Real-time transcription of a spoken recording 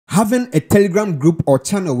Having a Telegram group or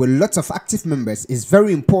channel with lots of active members is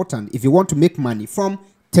very important if you want to make money from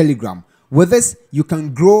Telegram. With this, you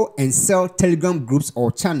can grow and sell Telegram groups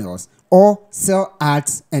or channels, or sell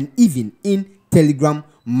ads and even in Telegram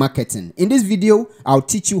marketing. In this video, I'll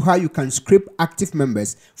teach you how you can scrape active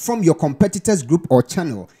members from your competitors group or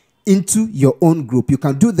channel into your own group. You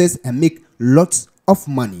can do this and make lots of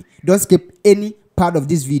money. Don't skip any part of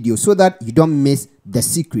this video so that you don't miss the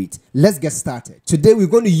secret. Let's get started. Today we're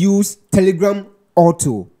going to use Telegram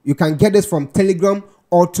Auto. You can get this from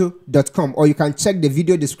telegramauto.com, or you can check the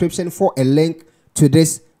video description for a link to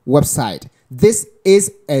this website. This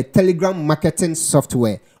is a Telegram marketing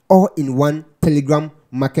software, all-in-one Telegram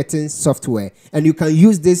marketing software, and you can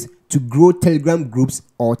use this to grow Telegram groups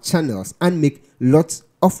or channels and make lots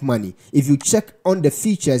of money. If you check on the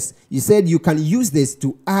features, you said you can use this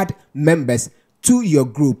to add members to your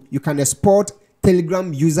group. You can export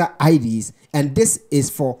Telegram user IDs, and this is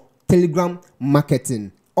for Telegram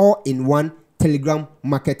marketing, all-in-one Telegram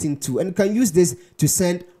marketing tool. And you can use this to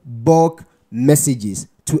send bulk messages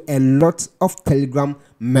to a lot of Telegram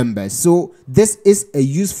members. So this is a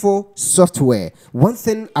useful software. One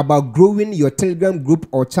thing about growing your Telegram group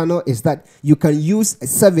or channel is that you can use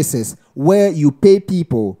services where you pay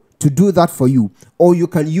people to do that for you, or you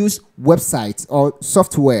can use websites or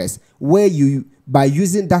softwares where you, by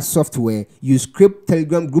using that software, you scrape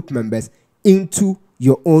Telegram group members into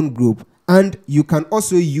your own group. And you can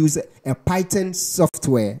also use a Python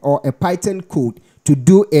software or a Python code to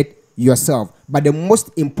do it yourself. But the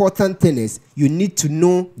most important thing is you need to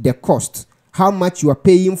know the cost, how much you are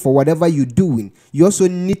paying for whatever you're doing. You also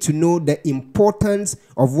need to know the importance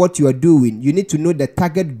of what you are doing. You need to know the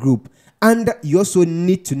target group, and you also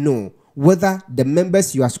need to know whether the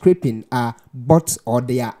members you are scraping are bots or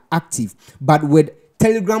they are active. But with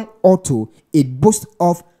Telegram Auto, it boasts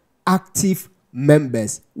of active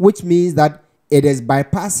members, which means that it is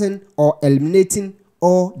bypassing or eliminating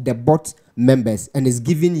all the bot members and is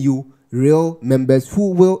giving you real members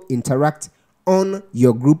who will interact on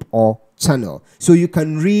your group or channel. So you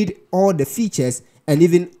can read all the features and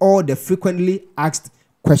even all the frequently asked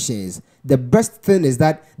questions. The best thing is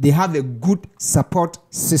that they have a good support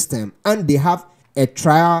system and they have a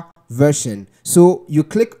trial version. So you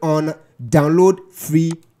click on download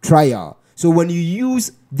free trial. So when you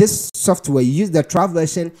use this software, you use the trial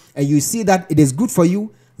version and you see that it is good for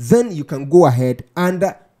you, then you can go ahead and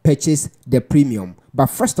purchase the premium. But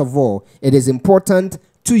first of all, it is important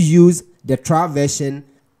to use the trial version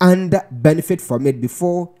and benefit from it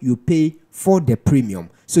before you pay for the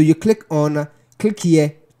premium. So you click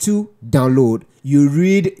here to download. You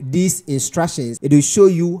read these instructions. It will show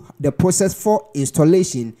you the process for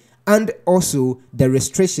installation and also the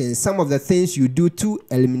restrictions, some of the things you do to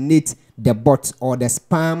eliminate the bots or the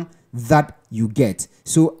spam that you get.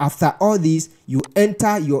 So after all these, you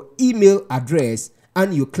enter your email address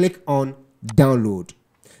and you click on download.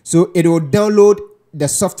 So it will download the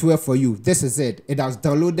software for you. This is it. It has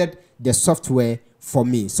downloaded the software for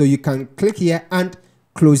me. So you can click here and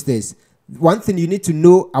close this. One thing you need to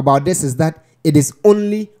know about this is that it is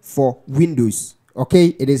only for Windows.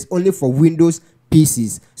 Okay, it is only for Windows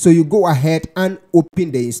PCs. So you go ahead and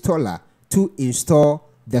open the installer to install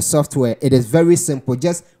the software. It is very simple.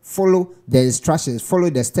 Just follow the instructions, follow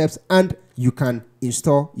the steps, and you can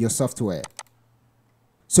install your software.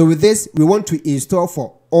 So with this, we want to install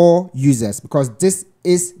for all users because this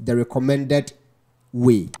is the recommended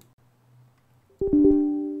way.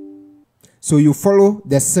 So you follow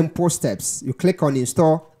the simple steps. You click on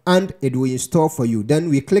install and it will install for you. Then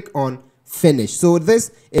we click on finish. So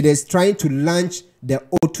this, it is trying to launch the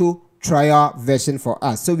auto trial version for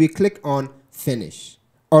us. So we click on finish.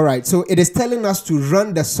 All right, so it is telling us to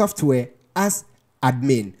run the software as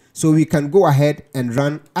admin. So we can go ahead and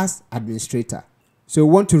run as administrator. So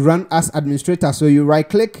we want to run as administrator. So you right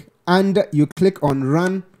click and you click on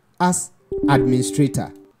run as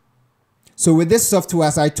administrator. So with this software,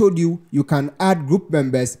 as I told you, you can add group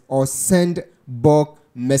members or send bulk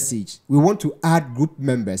message. We want to add group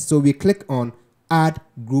members. So we click on add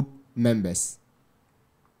group members.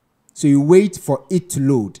 So you wait for it to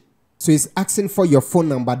load. So it's asking for your phone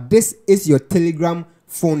number. This is your Telegram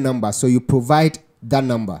phone number. So you provide that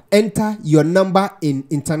number. Enter your number in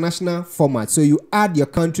international format. So you add your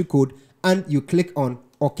country code and you click on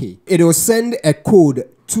OK. It will send a code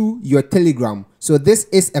to your Telegram. So this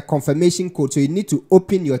is a confirmation code. So you need to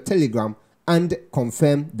open your Telegram and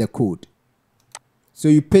confirm the code. So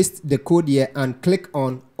you paste the code here and click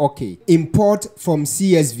on OK. Import from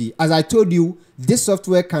CSV. As I told you, this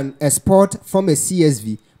software can export from a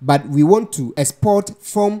CSV, but we want to export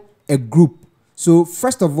from a group. So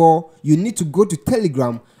first of all, you need to go to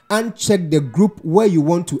Telegram uncheck the group where you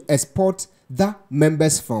want to export the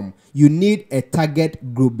members from. You need a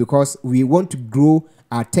target group because we want to grow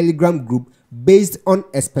our Telegram group based on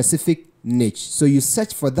a specific niche. So you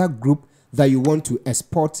search for that group that you want to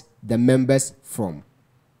export the members from.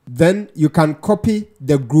 Then you can copy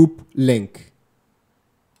the group link.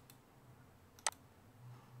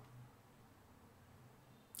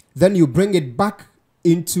 Then you bring it back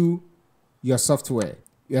into your software.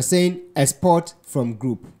 You're saying export from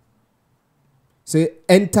group. So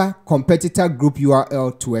enter competitor group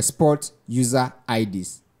URL to export user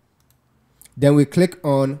IDs. Then we click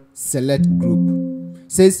on select group.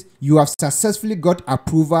 It says you have successfully got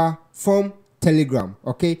approval from Telegram.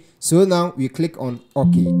 Okay, so now we click on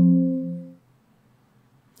OK.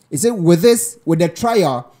 It says with the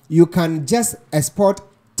trial, you can just export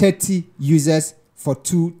 30 users for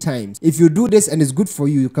 2 times. If you do this and it's good for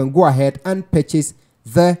you, you can go ahead and purchase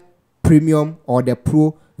the premium or the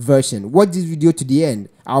pro version. Watch this video to the end.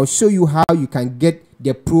 I'll show you how you can get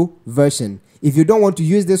the pro version. If you don't want to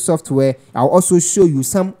use this software, I'll also show you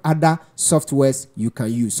some other softwares you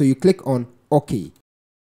can use. So you click on OK.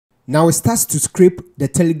 Now it starts to scrape the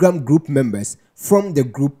Telegram group members from the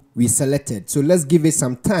group we selected. So let's give it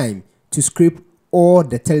some time to scrape all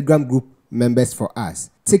the Telegram group members for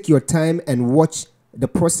us. Take your time and watch the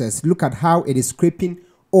process. Look at how it is scraping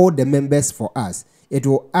all the members for us. It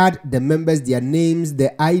will add the members, their names,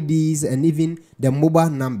 their IDs, and even the mobile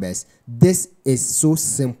numbers. This is so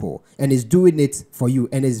simple and it's doing it for you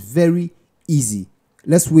and it's very easy.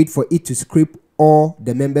 Let's wait for it to scrape all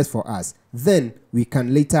the members for us. Then we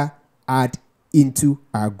can later add into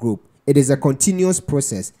our group. It is a continuous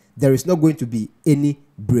process. There is not going to be any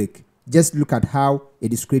break. Just look at how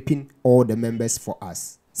it is scraping all the members for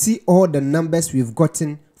us. See all the numbers we've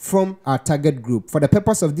gotten from our target group. For the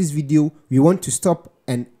purpose of this video, we want to stop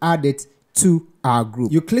and add it to our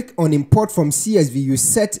group. You click on import from CSV, you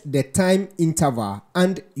set the time interval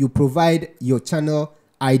and you provide your channel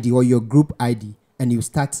ID or your group ID and you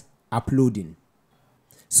start uploading.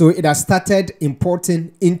 So it has started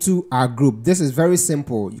importing into our group. This is very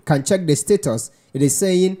simple. You can check the status. It is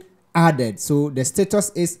saying added. So the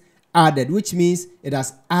status is added, which means it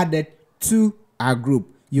has added to our group.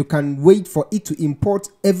 You can wait for it to import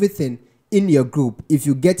everything in your group. If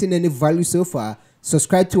you're getting any value so far,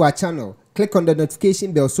 subscribe to our channel. Click on the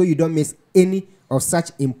notification bell so you don't miss any of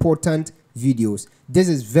such important videos. This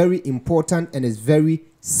is very important and it's very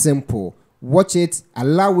simple. Watch it,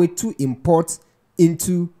 allow it to import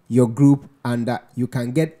into your group and you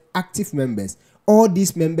can get active members. All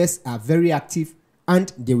these members are very active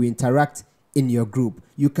and they will interact in your group.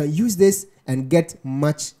 You can use this and get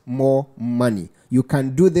much more money. You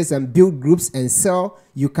can do this and build groups and sell.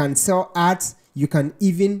 You can sell ads. You can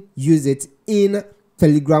even use it in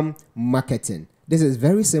Telegram marketing. This is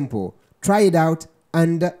very simple. Try it out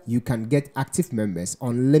and you can get active members,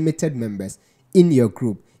 unlimited members in your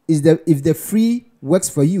group. If the free works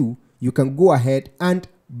for you, you can go ahead and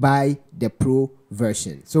buy the pro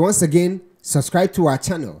version. So once again, subscribe to our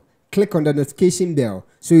channel. Click on the notification bell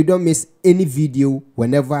so you don't miss any video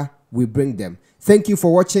whenever we bring them. Thank you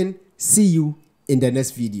for watching. See you in the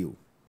next video.